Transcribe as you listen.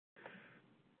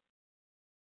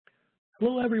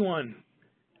Hello, everyone.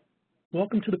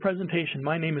 Welcome to the presentation.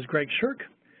 My name is Greg Shirk.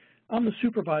 I'm the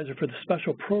supervisor for the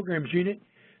Special Programs Unit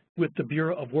with the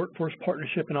Bureau of Workforce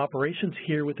Partnership and Operations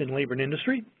here within Labor and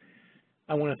Industry.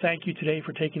 I want to thank you today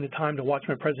for taking the time to watch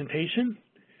my presentation.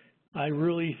 I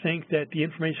really think that the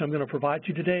information I'm going to provide to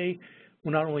you today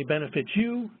will not only benefit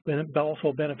you, but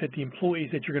also benefit the employees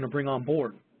that you're going to bring on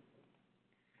board.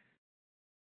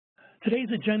 Today's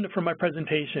agenda for my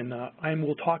presentation, I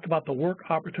will talk about the Work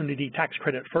Opportunity Tax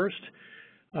Credit first,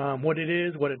 what it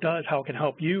is, what it does, how it can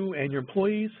help you and your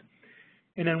employees.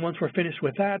 And then once we're finished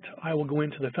with that, I will go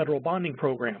into the federal bonding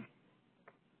program.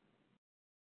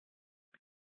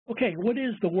 Okay, what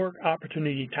is the Work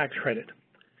Opportunity Tax Credit?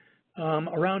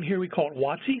 Around here we call it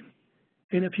WOTC,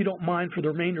 and if you don't mind, for the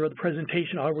remainder of the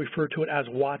presentation, I'll refer to it as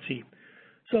WOTC.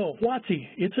 So WOTC,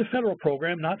 it's a federal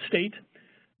program, not state.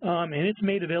 And it's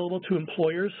made available to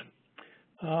employers,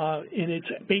 and it's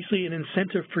basically an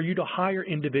incentive for you to hire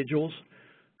individuals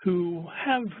who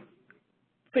have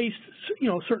faced,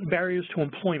 certain barriers to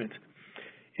employment.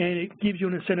 And it gives you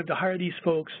an incentive to hire these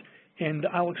folks, and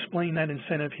I'll explain that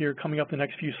incentive here coming up in the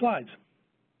next few slides.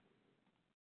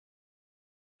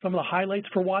 Some of the highlights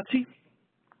for WOTC: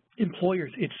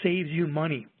 employers, it saves you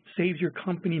money, saves your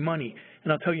company money,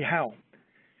 and I'll tell you how.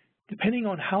 Depending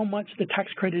on how much the tax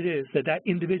credit is that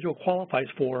individual qualifies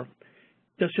for,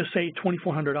 let's just say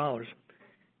 $2,400.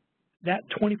 That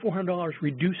 $2,400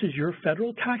 reduces your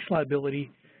federal tax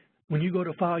liability when you go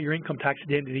to file your income tax at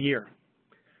the end of the year.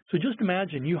 So just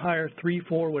imagine you hire 3,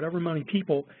 4, whatever many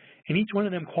people, and each one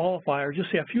of them qualify, or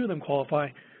just say a few of them qualify,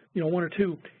 1 or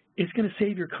 2, it's going to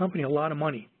save your company a lot of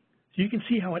money. So you can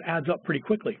see how it adds up pretty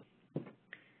quickly.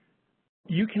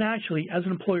 You can actually, as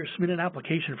an employer, submit an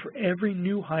application for every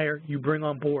new hire you bring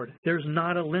on board. There's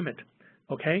not a limit,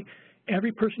 okay?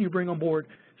 Every person you bring on board,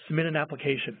 submit an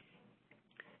application.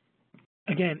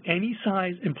 Again, any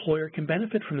size employer can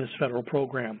benefit from this federal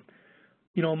program.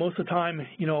 Most of the time,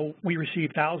 we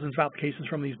receive thousands of applications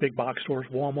from these big box stores,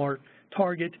 Walmart,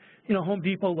 Target, Home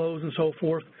Depot, Lowe's, and so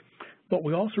forth. But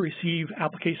we also receive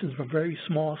applications from very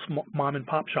small mom and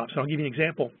pop shops. And I'll give you an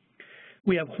example.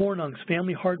 We have Hornung's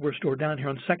Family Hardware Store down here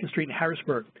on 2nd Street in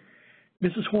Harrisburg.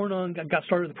 Mrs. Hornung got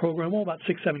started the program about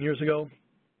 6, 7 years ago.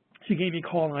 She gave me a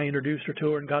call and I introduced her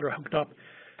to her and got her hooked up.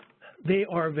 They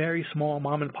are a very small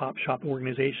mom and pop shop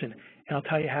organization, and I'll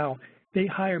tell you how. They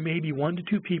hire maybe 1 to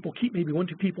 2 people, keep maybe 1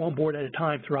 to 2 people on board at a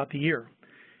time throughout the year.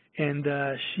 And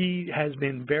she has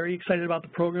been very excited about the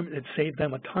program. It saved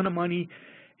them a ton of money,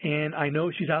 and I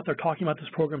know she's out there talking about this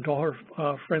program to all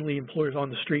her friendly employers on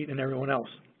the street and everyone else.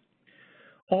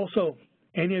 Also,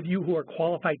 any of you who are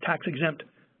qualified tax-exempt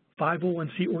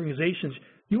 501c organizations,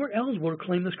 you are eligible to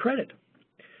claim this credit.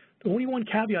 The only one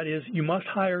caveat is you must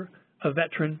hire a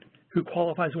veteran who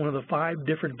qualifies one of the 5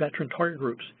 different veteran target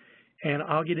groups, and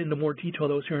I'll get into more detail of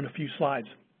those here in a few slides.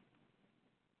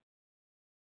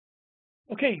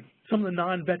 Okay, some of the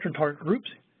non-veteran target groups.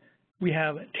 We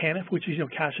have TANF, which is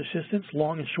cash assistance,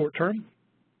 long and short term.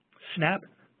 SNAP,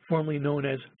 formerly known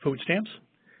as food stamps.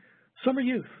 Summer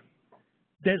youth.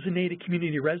 Designated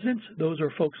community residents, those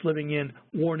are folks living in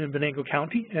Warren and Venango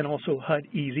County, and also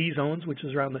HUD-EZ zones, which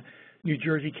is around the New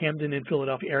Jersey, Camden, and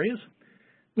Philadelphia areas.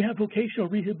 We have vocational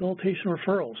rehabilitation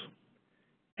referrals.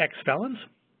 Ex-felons,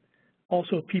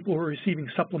 also people who are receiving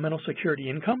supplemental security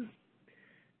income,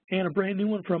 and a brand new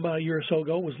one from about a year or so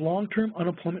ago was long-term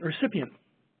unemployment recipient.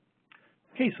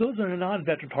 Okay, so those are the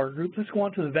non-veteran target groups. Let's go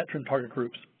on to the veteran target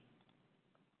groups.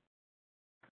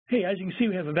 Okay, as you can see,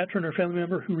 we have a veteran or family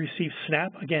member who receives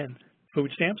SNAP, again,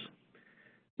 food stamps.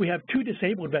 We have 2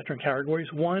 disabled veteran categories,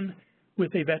 one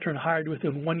with a veteran hired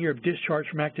within 1 year of discharge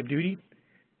from active duty,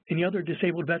 and the other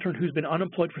disabled veteran who's been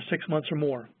unemployed for 6 months or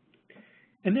more.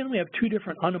 And then we have 2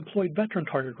 different unemployed veteran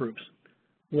target groups.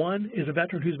 One is a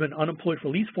veteran who's been unemployed for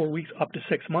at least 4 weeks up to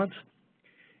 6 months,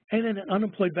 and then an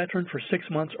unemployed veteran for 6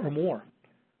 months or more.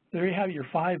 There you have your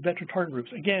 5 veteran target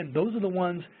groups. Again, those are the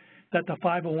ones that the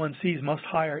 501Cs must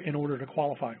hire in order to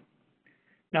qualify.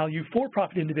 Now, you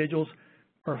for-profit individuals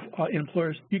or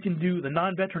employers, you can do the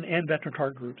non-veteran and veteran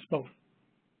target groups, both.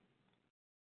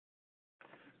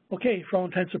 Okay, for all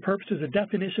intents and purposes, the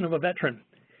definition of a veteran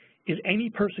is any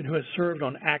person who has served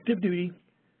on active duty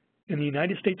in the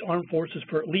United States Armed Forces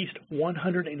for at least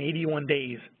 181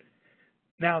 days.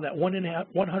 Now, that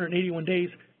 181 days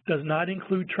does not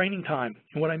include training time.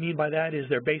 And what I mean by that is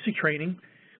their basic training,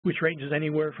 which ranges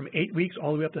anywhere from 8 weeks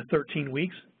all the way up to 13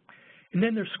 weeks. And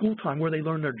then there's school time where they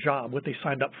learn their job, what they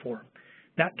signed up for.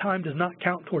 That time does not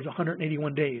count towards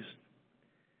 181 days.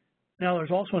 Now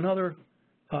there's also another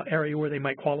area where they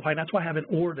might qualify, and that's why I have an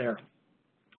or there.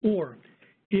 Or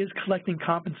is collecting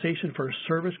compensation for a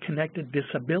service-connected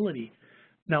disability.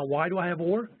 Now, why do I have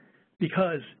or?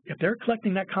 Because if they're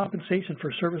collecting that compensation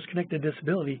for service-connected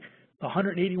disability, the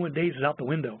 181 days is out the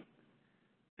window.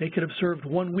 They could have served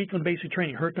 1 week on basic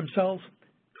training, hurt themselves,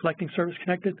 collecting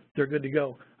service-connected, they're good to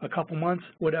go. A couple months,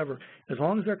 whatever. As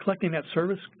long as they're collecting that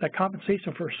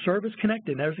compensation for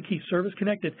service-connected, there's the key,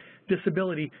 service-connected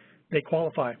disability, they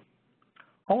qualify.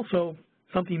 Also,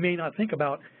 something you may not think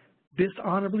about,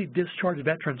 dishonorably discharged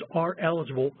veterans are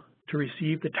eligible to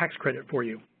receive the tax credit for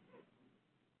you.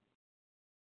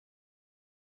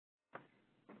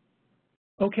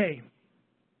 Okay,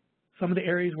 some of the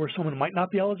areas where someone might not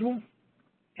be eligible,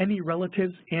 any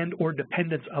relatives and or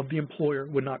dependents of the employer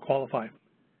would not qualify.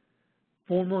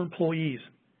 Former employees,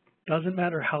 doesn't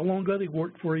matter how long ago they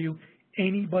worked for you,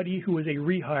 anybody who is a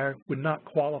rehire would not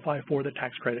qualify for the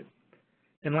tax credit.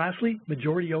 And lastly,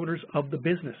 majority owners of the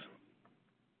business.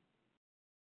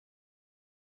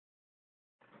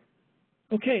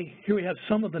 Okay, here we have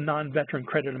some of the non-veteran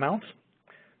credit amounts.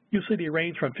 Usually they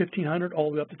range from $1,500 all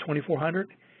the way up to $2,400,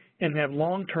 and we have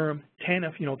long-term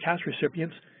TANF, cash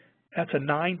recipients. That's a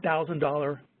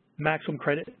 $9,000 maximum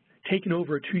credit taken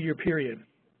over a 2-year period.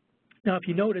 Now, if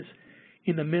you notice,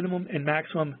 in the minimum and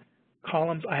maximum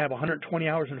columns, I have 120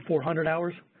 hours and 400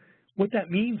 hours. What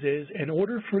that means is, in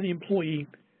order for the employee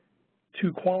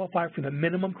to qualify for the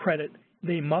minimum credit,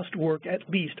 they must work at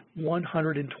least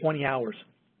 120 hours.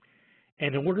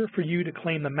 And in order for you to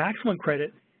claim the maximum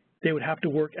credit, they would have to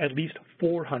work at least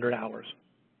 400 hours.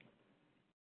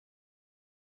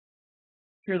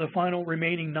 Here are the final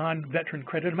remaining non-veteran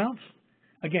credit amounts.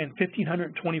 Again, $1,500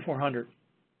 and $2,400.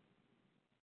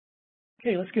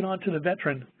 Okay, let's get on to the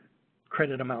veteran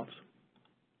credit amounts.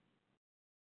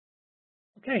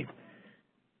 Okay,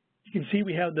 you can see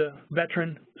we have the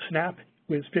veteran SNAP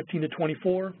with 15 to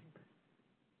 24.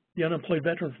 The unemployed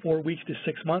veteran 4 weeks to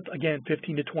 6 months, again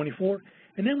 15 to 24.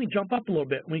 And then we jump up a little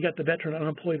bit. We got the veteran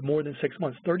unemployed more than 6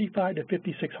 months, 35 to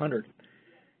 5,600.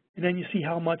 And then you see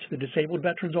how much the disabled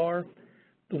veterans are.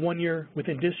 The 1 year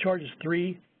within discharge is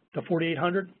 3 to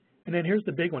 4,800. And then here's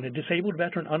the big one, a disabled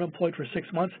veteran unemployed for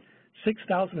 6 months,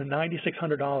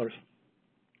 $6,900.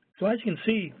 So as you can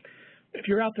see, if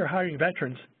you're out there hiring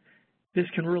veterans, this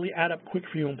can really add up quick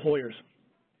for you employers.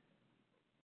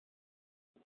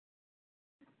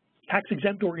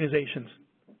 Tax-exempt organizations.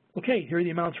 Okay, here are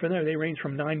the amounts for there. They range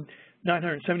from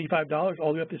 $975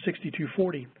 all the way up to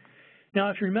 $6,240. Now,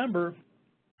 if you remember,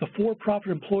 the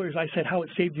for-profit employers, I said how it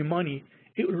saved you money,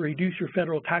 it would reduce your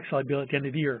federal tax liability at the end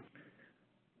of the year.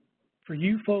 For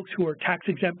you folks who are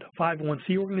tax-exempt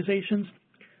 501c organizations,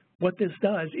 what this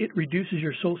does, it reduces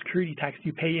your Social Security tax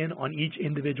you pay in on each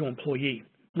individual employee.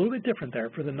 A little bit different there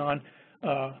for the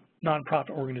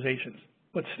non-profit organizations.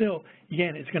 But still,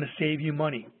 again, it's going to save you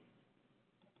money.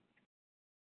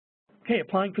 Okay,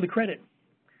 applying for the credit.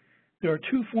 There are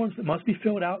 2 forms that must be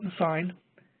filled out and signed.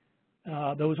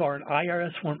 Those are an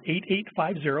IRS Form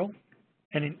 8850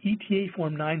 and an ETA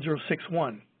Form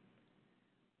 9061.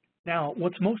 Now,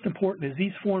 what's most important is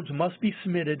these forms must be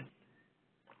submitted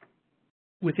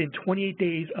within 28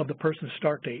 days of the person's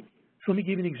start date. So let me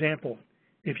give you an example.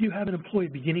 If you have an employee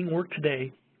beginning work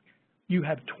today, you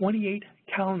have 28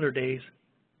 calendar days,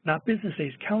 not business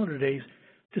days, calendar days,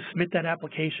 to submit that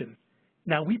application.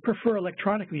 Now, we prefer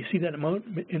electronically. You see that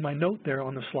in my note there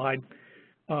on the slide.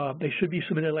 They should be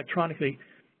submitted electronically.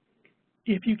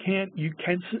 If you can't, you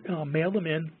can mail them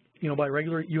in, by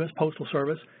regular U.S. Postal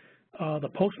Service. The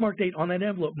postmark date on that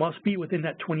envelope must be within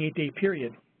that 28-day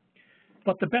period.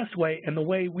 But the best way, and the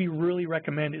way we really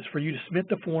recommend, is for you to submit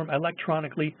the form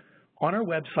electronically on our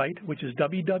website, which is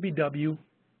www.cwds.pa.gov.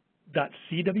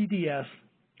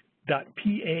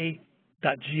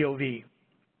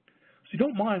 If you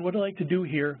don't mind, what I'd like to do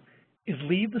here is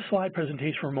leave the slide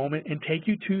presentation for a moment and take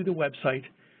you to the website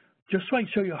just so I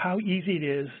can show you how easy it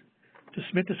is to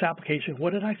submit this application,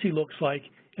 what it actually looks like,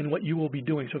 and what you will be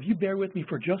doing. So if you bear with me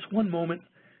for just one moment,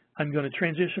 I'm going to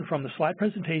transition from the slide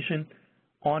presentation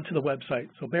onto the website.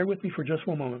 So bear with me for just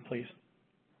one moment, please.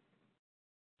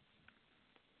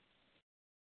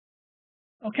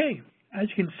 Okay, as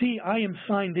you can see, I am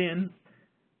signed in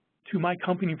to my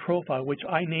company profile, which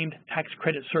I named Tax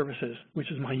Credit Services, which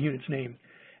is my unit's name.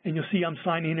 And you'll see I'm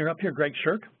signed in up here, Greg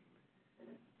Shirk.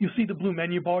 You'll see the blue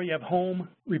menu bar. You have Home,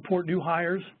 Report New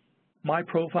Hires, My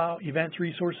Profile, Events,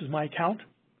 Resources, My Account.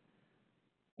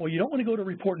 Well, you don't want to go to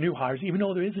Report New Hires, even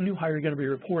though there is a new hire you're going to be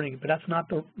reporting, but that's not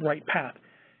the right path.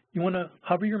 You want to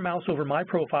hover your mouse over My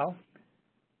Profile.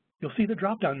 You'll see the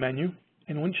drop-down menu,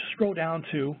 and once you scroll down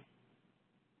to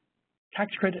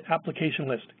Tax Credit Application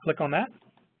List, click on that.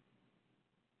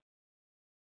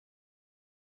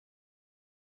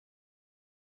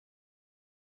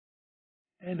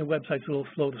 And the website's a little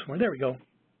slow this morning. There we go.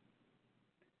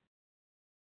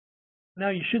 Now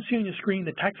you should see on your screen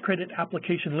the tax credit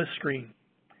application list screen.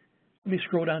 Let me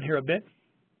scroll down here a bit.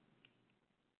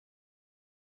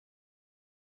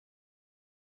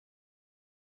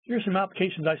 Here's some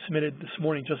applications I submitted this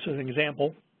morning just as an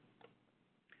example.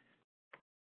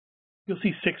 You'll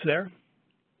see 6 there.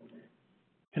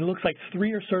 And it looks like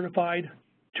 3 are certified,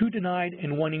 2 denied,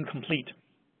 and 1 incomplete.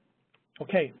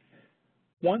 Okay,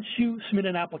 once you submit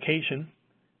an application,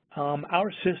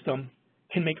 our system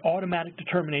can make automatic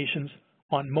determinations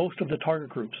on most of the target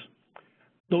groups.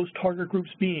 Those target groups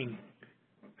being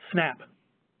SNAP,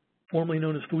 formerly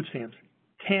known as food stamps,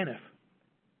 TANF,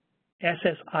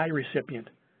 SSI recipient,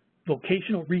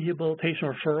 vocational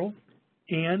rehabilitation referral,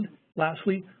 and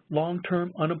lastly,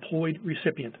 long-term unemployed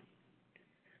recipient.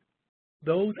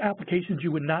 Those applications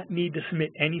you would not need to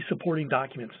submit any supporting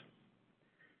documents.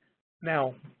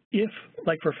 Now, if,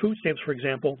 like for food stamps, for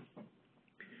example,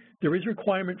 there is a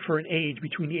requirement for an age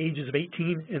between the ages of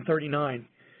 18 and 39.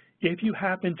 If you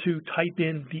happen to type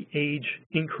in the age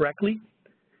incorrectly,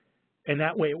 and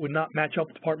that way it would not match up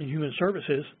with the Department of Human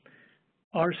Services,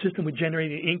 our system would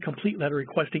generate an incomplete letter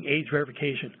requesting age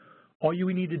verification. All you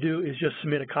would need to do is just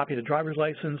submit a copy of the driver's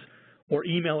license or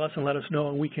email us and let us know,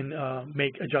 and we can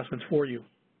make adjustments for you.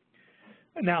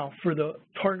 Now, for the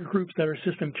target groups that our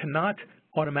system cannot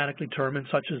automatically determine,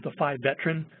 such as the 5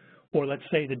 veteran, or let's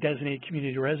say the designated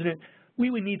community resident, we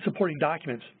would need supporting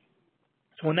documents.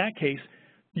 So in that case,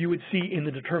 you would see in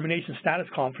the determination status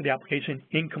column for the application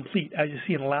incomplete, as you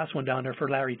see in the last one down there for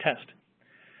Larry Test.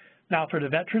 Now for the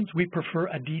veterans, we prefer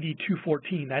a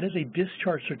DD-214. That is a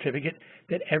discharge certificate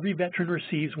that every veteran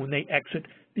receives when they exit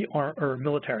the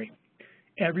military.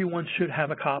 Everyone should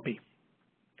have a copy.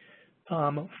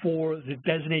 For the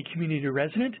designated community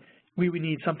resident, we would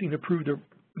need something to prove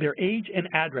their age and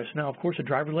address. Now, of course, a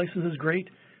driver's license is great,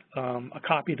 a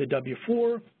copy of the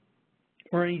W-4,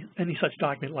 or any such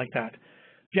document like that.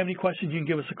 If you have any questions, you can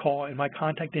give us a call, and my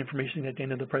contact information at the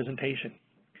end of the presentation.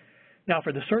 Now,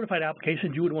 for the certified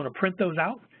applications, you would want to print those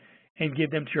out and give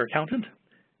them to your accountant.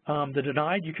 The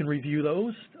denied, you can review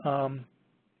those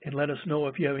and let us know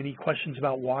if you have any questions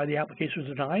about why the application was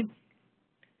denied.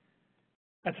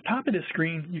 At the top of this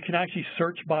screen, you can actually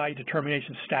search by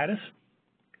determination status,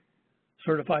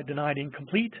 certified, denied,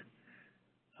 incomplete.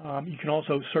 You can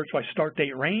also search by start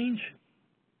date range,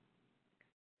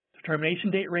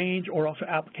 determination date range, or also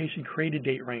application created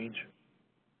date range.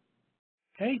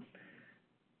 Okay,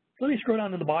 let me scroll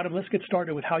down to the bottom. Let's get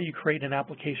started with how you create an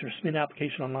application or submit an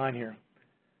application online here.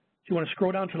 So you want to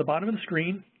scroll down to the bottom of the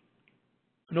screen,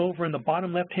 and over in the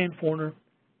bottom left-hand corner,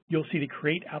 you'll see the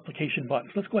Create Application button.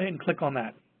 So let's go ahead and click on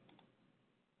that.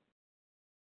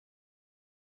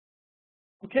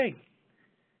 Okay,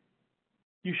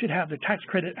 you should have the tax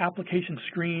credit application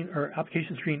screen or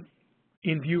application screen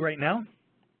in view right now.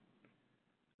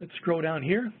 Let's scroll down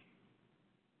here.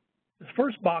 The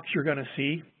first box you're going to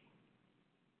see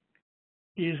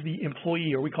is the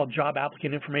employee, or we call job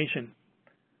applicant information.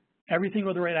 Everything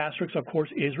with the right asterisk, of course,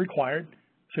 is required.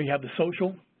 So you have the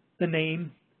social, the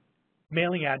name,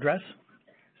 mailing address,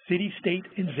 city, state,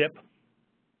 and zip.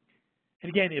 And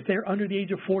again, if they're under the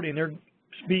age of 40 and they're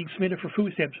being submitted for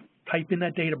food stamps, type in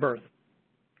that date of birth.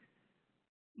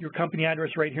 Your company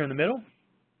address right here in the middle.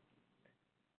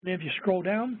 And if you scroll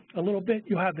down a little bit,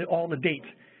 you'll have all the dates.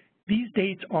 These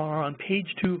dates are on page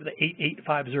 2 of the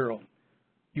 8850.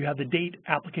 You have the date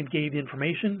applicant gave the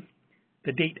information,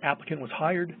 the date applicant was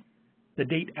hired, the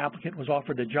date applicant was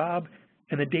offered the job,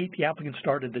 and the date the applicant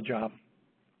started the job.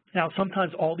 Now,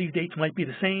 sometimes all these dates might be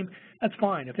the same. That's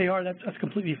fine. If they are, that's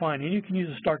completely fine. And you can use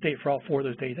a start date for all 4 of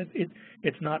those dates.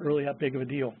 It's not really that big of a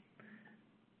deal.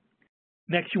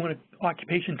 Next, you want an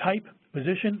occupation type,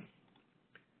 position.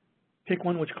 Pick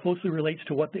one which closely relates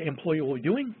to what the employee will be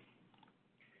doing.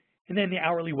 And then the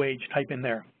hourly wage, type in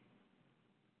there.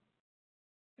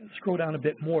 And scroll down a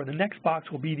bit more. The next box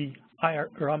will be the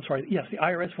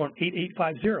IRS form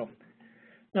 8850.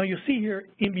 Now you'll see here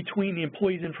in between the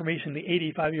employee's information, the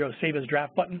 8850 Save as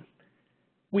Draft button.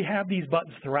 We have these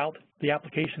buttons throughout the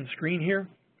application screen here.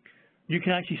 You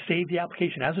can actually save the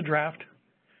application as a draft.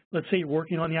 Let's say you're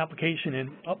working on the application and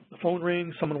the phone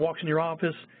rings, someone walks in your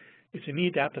office, it's a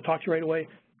need to have to talk to you right away.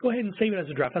 Go ahead and save it as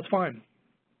a draft, that's fine.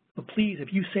 But please,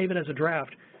 if you save it as a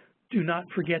draft, do not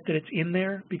forget that it's in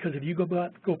there, because if you go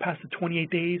past the 28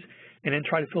 days and then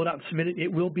try to fill it out and submit it,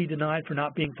 it will be denied for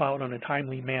not being filed on a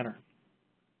timely manner.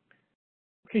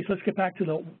 Okay, so let's get back to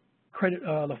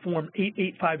the form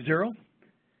 8850.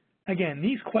 Again,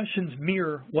 these questions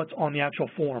mirror what's on the actual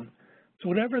form. So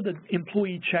whatever the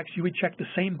employee checks, you would check the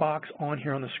same box on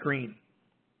here on the screen.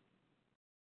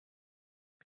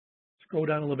 Scroll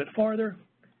down a little bit farther,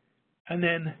 and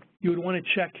then you would want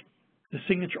to check the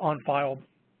signature on file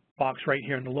box right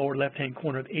here in the lower left-hand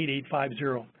corner of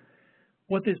 8850.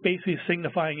 What this basically is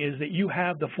signifying is that you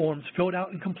have the forms filled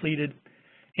out and completed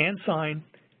and signed,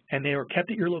 and they are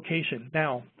kept at your location.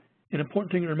 Now, an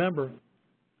important thing to remember,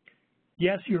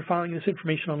 yes, you're filing this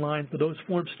information online, but those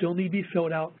forms still need to be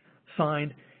filled out,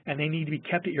 signed, and they need to be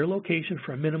kept at your location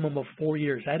for a minimum of 4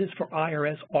 years. That is for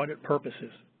IRS audit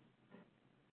purposes.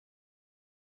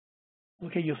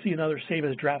 Okay, you'll see another Save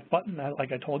as Draft button,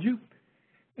 like I told you.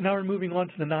 And now we're moving on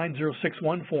to the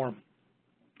 9061 form.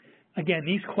 Again,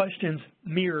 these questions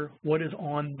mirror what is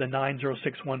on the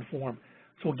 9061 form.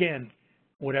 So again,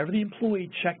 whatever the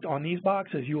employee checked on these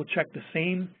boxes, you will check the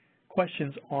same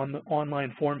questions on the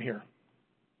online form here.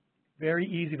 Very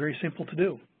easy, very simple to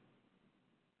do.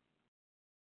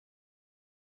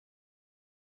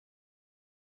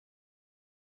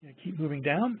 Keep moving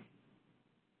down.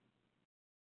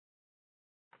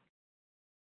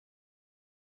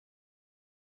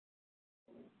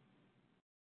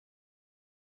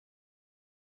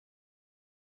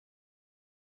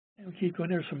 And we keep going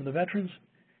there, some of the veterans.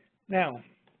 Now,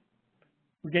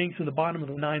 we're getting to the bottom of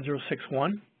the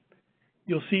 9061.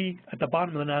 You'll see at the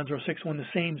bottom of the 9061 the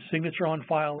same signature on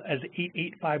file as the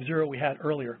 8850 we had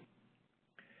earlier.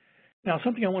 Now,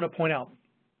 something I want to point out,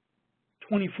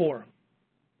 24,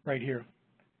 right here.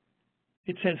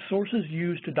 It says sources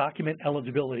used to document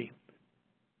eligibility.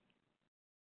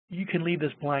 You can leave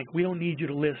this blank. We don't need you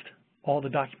to list all the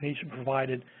documentation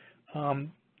provided.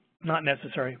 Not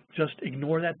necessary. Just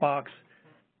ignore that box.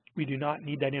 We do not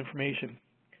need that information.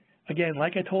 Again,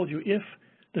 like I told you, if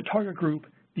the target group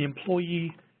the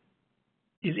employee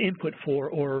is input for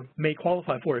or may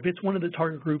qualify for, if it's one of the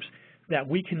target groups that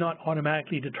we cannot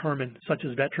automatically determine, such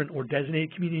as veteran or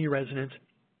designated community residents,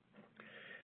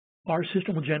 our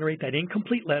system will generate that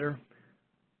incomplete letter.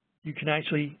 You can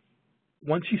actually,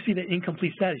 once you see that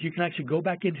incomplete status, you can actually go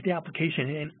back into the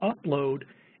application and upload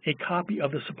a copy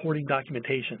of the supporting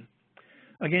documentation.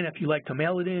 Again, if you like to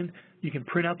mail it in, you can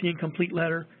print out the incomplete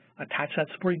letter, attach that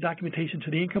supporting documentation to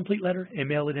the incomplete letter, and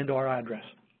mail it into our address.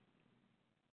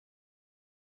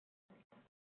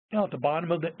 Now at the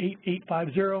bottom of the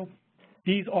 8850,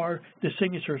 these are the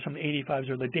signatures from the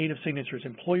 8850, the date of signatures,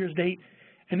 employer's date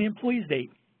and the employee's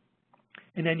date,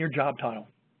 and then your job title.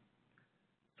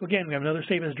 So again, we have another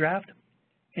Save as Draft,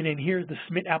 and then here's the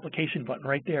Submit Application button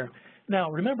right there.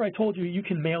 Now, remember I told you you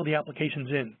can mail the applications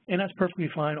in, and that's perfectly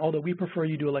fine, although we prefer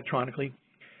you do electronically.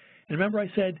 And remember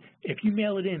I said if you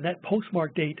mail it in, that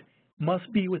postmark date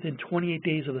must be within 28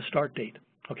 days of the start date,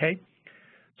 okay?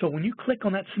 So when you click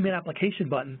on that Submit Application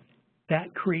button,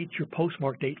 that creates your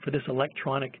postmark date for this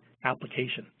electronic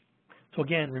application. So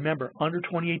again, remember, under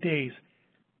 28 days,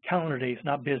 calendar days,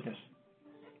 not business.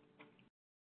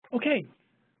 Okay,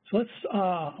 so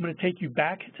I'm going to take you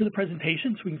back to the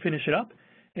presentation so we can finish it up.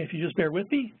 And if you just bear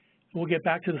with me, we'll get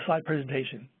back to the slide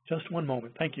presentation. Just one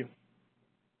moment. Thank you.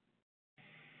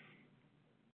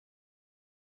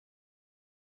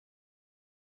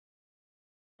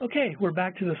 Okay, we're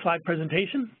back to the slide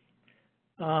presentation.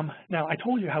 Now, I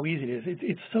told you how easy it is.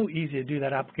 It's so easy to do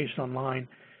that application online.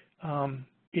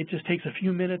 It just takes a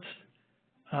few minutes,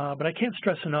 but I can't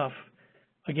stress enough.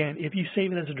 Again, if you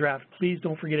save it as a draft, please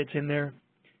don't forget it's in there.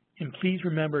 And please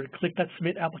remember to click that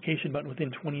Submit Application button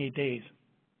within 28 days.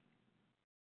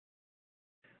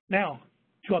 Now,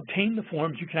 to obtain the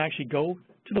forms, you can actually go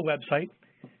to the website,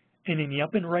 and in the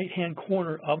upper right-hand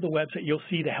corner of the website, you'll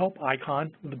see the Help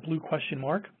icon with the blue question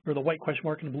mark, or the white question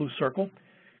mark and the blue circle.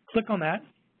 Click on that.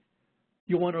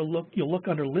 You'll look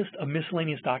under List of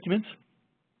Miscellaneous Documents,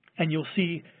 and you'll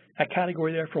see a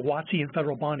category there for WOTC and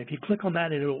federal bond. If you click on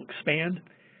that, it'll expand.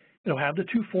 It'll have the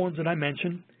two forms that I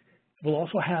mentioned. We'll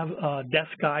also have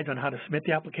desk guides on how to submit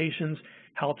the applications,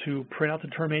 how to print out the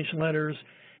termination letters.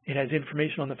 It has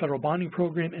information on the federal bonding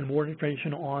program and more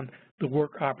information on the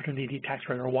Work Opportunity Tax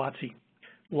Credit, or WOTC.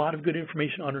 A lot of good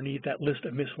information underneath that list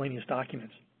of miscellaneous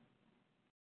documents.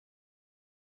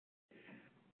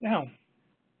 Now,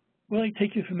 what I'll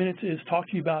take you a few minutes is talk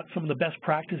to you about some of the best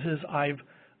practices I've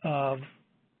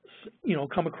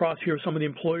come across here, some of the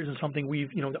employers, and something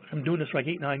I'm doing this for like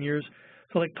 8-9 years,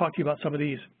 so I'd like to talk to you about some of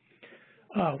these.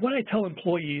 What I tell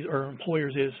employees or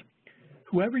employers is,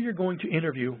 whoever you're going to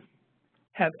interview,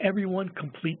 have everyone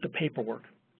complete the paperwork,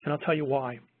 and I'll tell you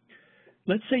why.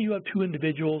 Let's say you have two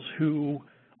individuals who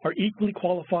are equally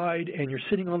qualified and you're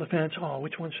sitting on the fence, oh,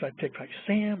 which one should I pick, like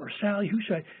Sam or Sally, who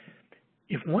should I?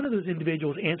 If one of those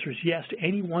individuals answers yes to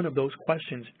any one of those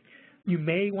questions, you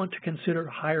may want to consider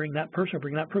hiring that person or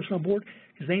bringing that person on board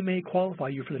because they may qualify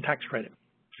you for the tax credit.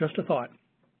 Just a thought.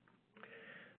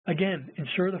 Again,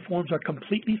 ensure the forms are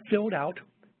completely filled out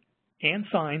and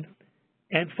signed,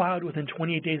 and filed within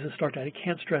 28 days of the start date. I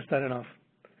can't stress that enough.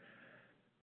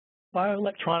 File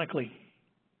electronically.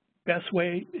 Best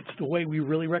way, it's the way we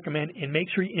really recommend, and make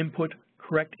sure you input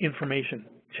correct information.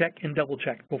 Check and double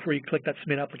check before you click that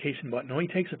submit application button. It only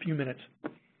takes a few minutes.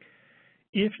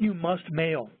 If you must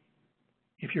mail,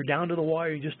 if you're down to the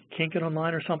wire, you just can't get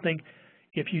online or something,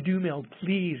 if you do mail,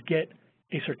 please get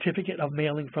a certificate of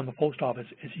mailing from the post office.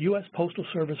 It's U.S. Postal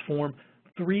Service Form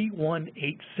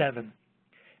 3187.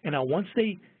 And now once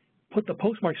they put the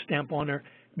postmark stamp on there,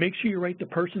 make sure you write the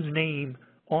person's name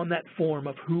on that form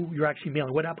of who you're actually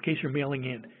mailing, what application you're mailing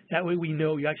in. That way we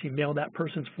know you actually mailed that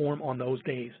person's form on those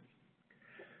days.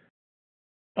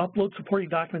 Upload supporting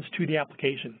documents to the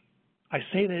application. I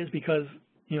say that is because,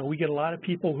 you know, we get a lot of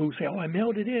people who say, oh, I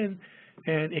mailed it in,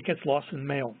 and it gets lost in the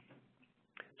mail.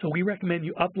 So we recommend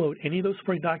you upload any of those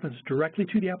supporting documents directly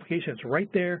to the application. It's right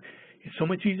there. It's so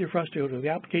much easier for us to go to the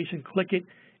application, click it,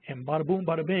 and bada boom,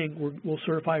 bada bing, we'll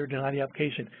certify or deny the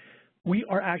application. We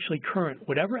are actually current.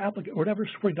 Whatever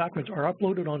supporting documents are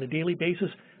uploaded on a daily basis,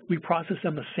 we process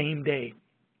them the same day.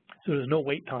 So there's no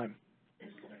wait time.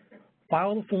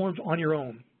 File the forms on your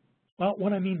own. Well,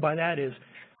 what I mean by that is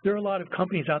there are a lot of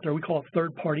companies out there, we call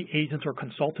third-party agents or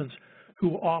consultants,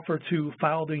 who offer to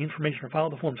file the information or file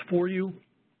the forms for you.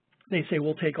 They say,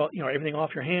 we'll take all, you know, everything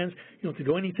off your hands. You don't have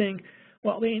to do anything.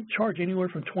 Well, they charge anywhere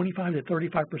from 25 to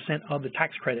 35% of the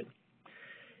tax credit.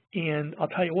 And I'll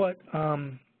tell you what,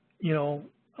 you know,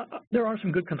 there are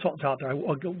some good consultants out there.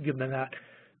 I'll give them that.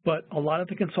 But a lot of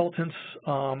the consultants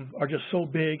are just so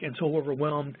big and so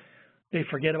overwhelmed, they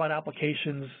forget about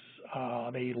applications,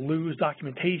 they lose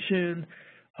documentation,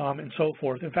 and so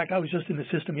forth. In fact, I was just in the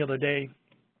system the other day,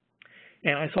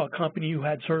 and I saw a company who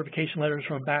had certification letters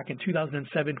from back in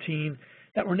 2017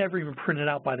 that were never even printed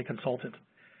out by the consultant.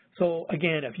 So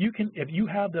again, if you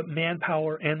have the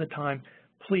manpower and the time,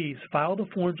 please file the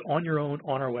forms on your own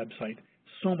on our website.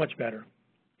 So much better.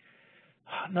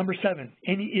 Number 7,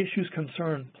 any issues,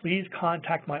 concern, please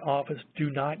contact my office.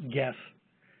 Do not guess.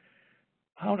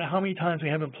 I don't know how many times we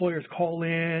have employers call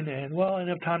in and, well, I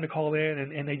didn't have time to call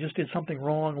in and they just did something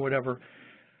wrong or whatever.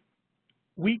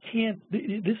 We can't, this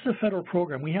is a federal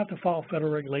program. We have to follow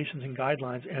federal regulations and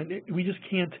guidelines, and we just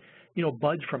can't, you know,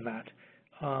 budge from that.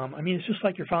 I mean, it's just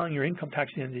like you're filing your income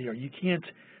tax at the end of the year. You can't,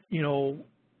 you know,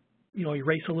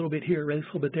 erase a little bit here, erase a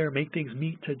little bit there, make things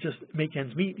meet to just make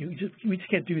ends meet. We just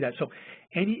can't do that. So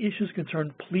any issues,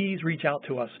 concerned, please reach out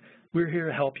to us. We're here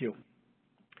to help you.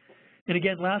 And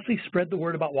again, lastly, spread the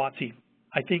word about WOTC.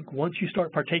 I think once you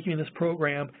start partaking in this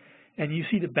program and you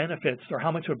see the benefits or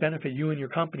how much it would benefit you and your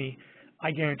company, I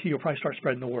guarantee you'll probably start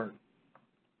spreading the word.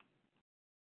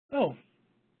 So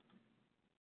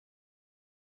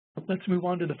let's move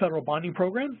on to the federal bonding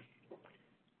program.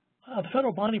 The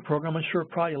federal bonding program, I'm sure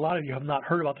probably a lot of you have not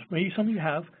heard about this. Maybe some of you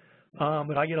have,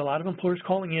 but I get a lot of employers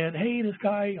calling in, hey, this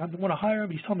guy, I want to hire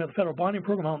him. He's telling me about the federal bonding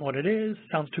program. I don't know what it is.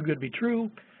 Sounds too good to be true.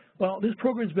 Well, this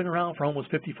program's been around for almost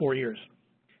 54 years.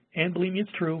 And believe me,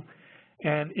 it's true.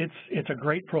 And it's a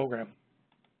great program.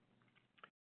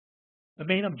 The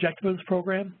main objective of this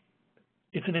program,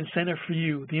 it's an incentive for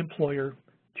you, the employer,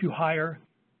 to hire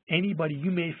anybody you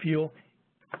may feel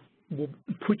will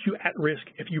put you at risk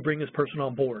if you bring this person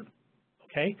on board,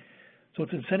 okay? So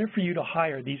it's an incentive for you to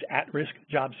hire these at-risk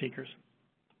job seekers.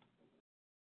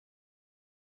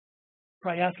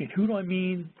 Probably asking, who do I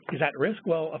mean is at risk?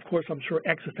 Well, of course, I'm sure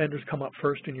ex-offenders come up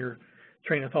first in your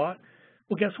train of thought.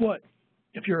 Well, guess what?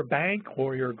 If you're a bank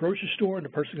or you're a grocery store and the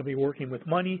person's going to be working with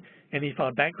money and they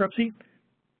filed bankruptcy,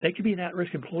 they could be an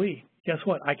at-risk employee. Guess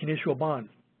what? I can issue a bond.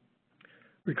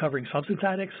 Recovering substance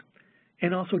addicts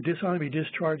and also dishonorably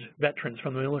discharged veterans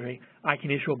from the military, I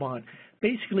can issue a bond.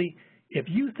 Basically, if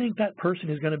you think that person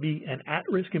is going to be an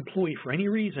at-risk employee for any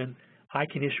reason, I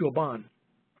can issue a bond.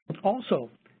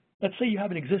 Also, let's say you have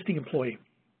an existing employee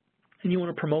and you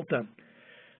want to promote them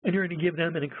and you're going to give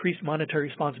them an increased monetary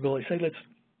responsibility. Say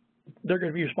they're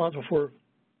going to be responsible for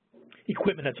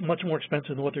equipment that's much more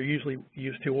expensive than what they're usually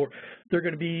used to, or they're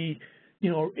going to be,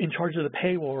 you know, in charge of the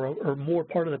payroll or more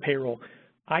part of the payroll.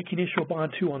 I can issue a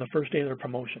bond too on the first day of their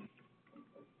promotion.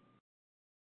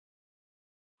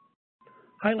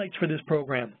 Highlights for this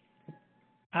program.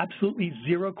 Absolutely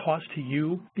zero cost to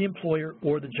you, the employer,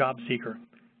 or the job seeker.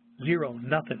 Zero,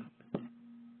 nothing.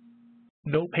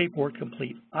 No paperwork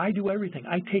complete. I do everything.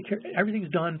 I take care,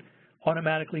 everything's done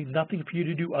automatically, nothing for you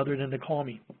to do other than to call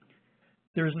me.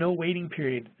 There is no waiting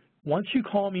period. Once you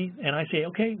call me and I say,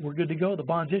 okay, we're good to go, the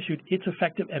bond's issued, it's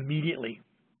effective immediately.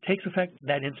 Takes effect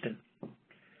that instant.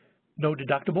 No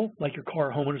deductible, like your car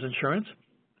or homeowner's insurance.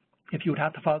 If you would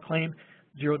have to file a claim,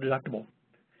 zero deductible.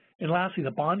 And lastly,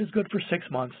 the bond is good for 6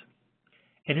 months.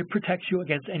 and it protects you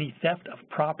against any theft of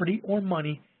property or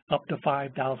money up to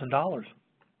 $5,000.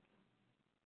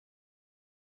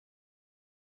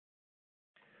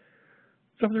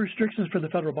 Some of the restrictions for the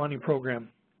federal bonding program.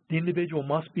 The individual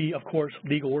must be, of course,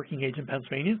 legal working age in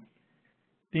Pennsylvania.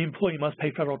 The employee must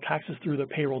pay federal taxes through their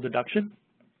payroll deduction.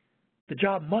 The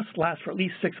job must last for at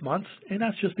least 6 months, and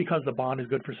that's just because the bond is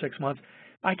good for 6 months.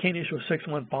 I can't issue a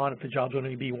 6-month bond if the job's only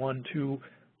going to be 1, 2,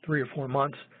 3, or 4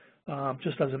 months.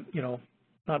 Just doesn't,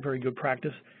 not very good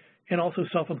practice. And also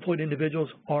self-employed individuals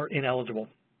are ineligible.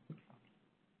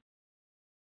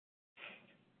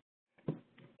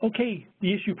 Okay,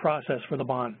 the issue process for the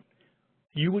bond.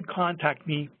 You would contact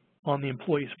me on the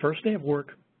employee's first day of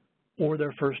work or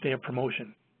their first day of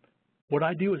promotion. What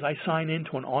I do is I sign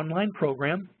into an online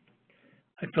program.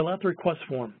 I fill out the request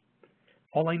form.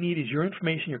 All I need is your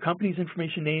information, your company's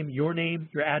information name, your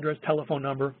address, telephone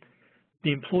number,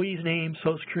 the employee's name,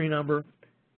 social security number,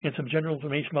 and some general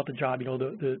information about the job,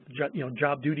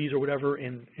 job duties or whatever,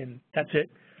 and that's it.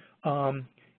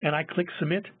 And I click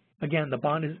submit. Again, the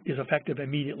bond is effective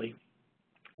immediately.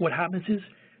 What happens is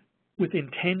within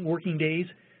 10 working days,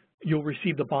 you'll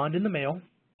receive the bond in the mail,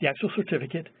 the actual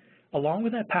certificate. Along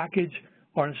with that package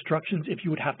are instructions if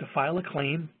you would have to file a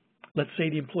claim. Let's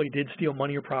say the employee did steal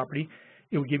money or property.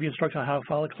 It will give you instructions on how to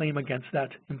file a claim against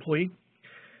that employee.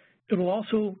 It will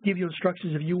also give you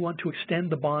instructions if you want to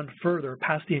extend the bond further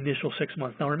past the initial 6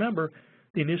 months. Now remember,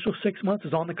 the initial 6 months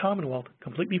is on the Commonwealth,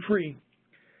 completely free.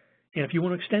 And if you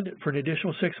want to extend it for an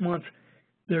additional 6 months,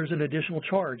 there's an additional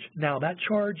charge. Now that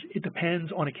charge, it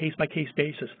depends on a case-by-case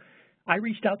basis. I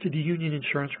reached out to the Union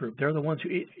Insurance Group. They're the ones who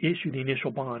issue the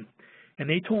initial bond. And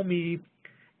they told me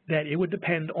that it would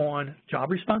depend on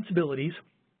job responsibilities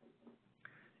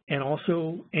and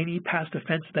also any past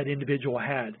offense that individual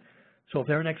had. So if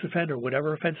they're an ex-offender,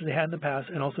 whatever offenses they had in the past,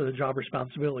 and also the job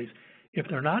responsibilities. If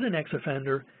they're not an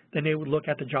ex-offender, then they would look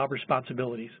at the job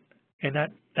responsibilities. And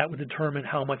that would determine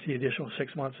how much the additional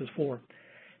 6 months is for.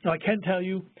 Now I can tell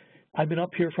you, I've been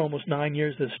up here for almost 9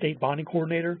 years as state bonding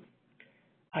coordinator.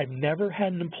 I've never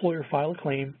had an employer file a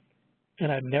claim,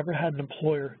 and I've never had an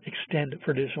employer extend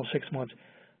for additional 6 months.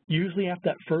 Usually after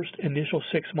that first initial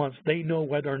 6 months, they know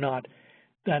whether or not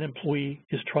that employee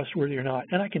is trustworthy or not.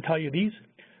 And I can tell you, these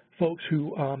folks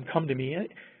who come to me,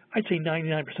 I'd say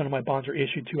 99% of my bonds are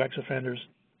issued to ex-offenders.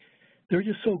 They're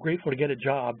just so grateful to get a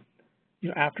job,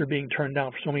 after being turned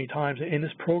down for so many times. And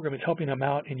this program is helping them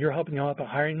out, and you're helping them out by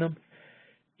hiring them.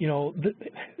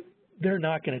 They're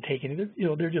not going to take any.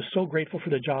 They're just so grateful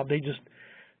for the job.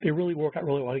 They really work out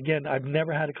really well. Again, I've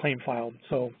never had a claim filed,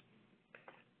 so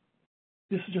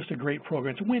this is just a great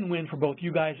program. It's a win-win for both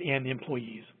you guys and the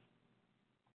employees.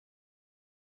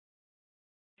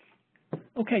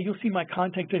 Okay, you'll see my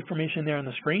contact information there on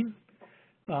the screen.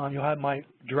 You'll have my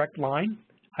direct line.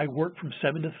 I work from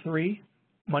 7 to 3,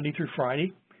 Monday through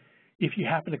Friday. If you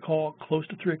happen to call close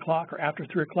to 3 o'clock or after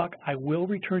 3 o'clock, I will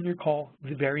return your call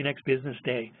the very next business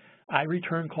day. I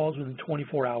return calls within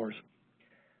 24 hours.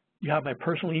 You have my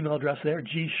personal email address there,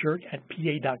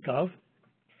 gshirk@pa.gov.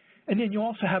 And then you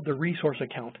also have the resource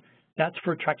account. That's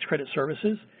for tax credit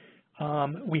services.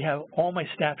 All my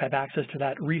staff have access to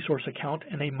that resource account,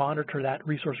 and they monitor that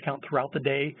resource account throughout the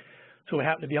day. So it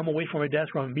happens to be I'm away from my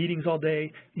desk, we're on meetings all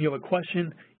day, you have a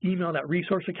question, email that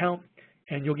resource account,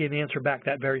 and you'll get an answer back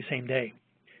that very same day.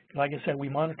 Like I said, we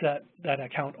monitor that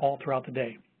account all throughout the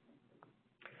day.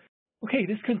 Okay,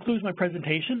 this concludes my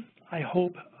presentation. I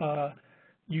hope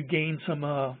you gained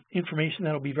some information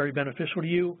that will be very beneficial to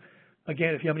you.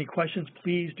 Again, if you have any questions,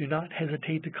 please do not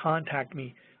hesitate to contact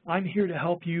me. I'm here to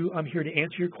help you. I'm here to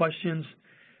answer your questions.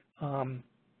 I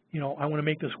want to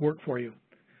make this work for you.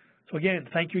 So again,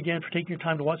 thank you again for taking your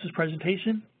time to watch this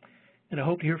presentation, and I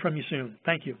hope to hear from you soon.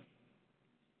 Thank you.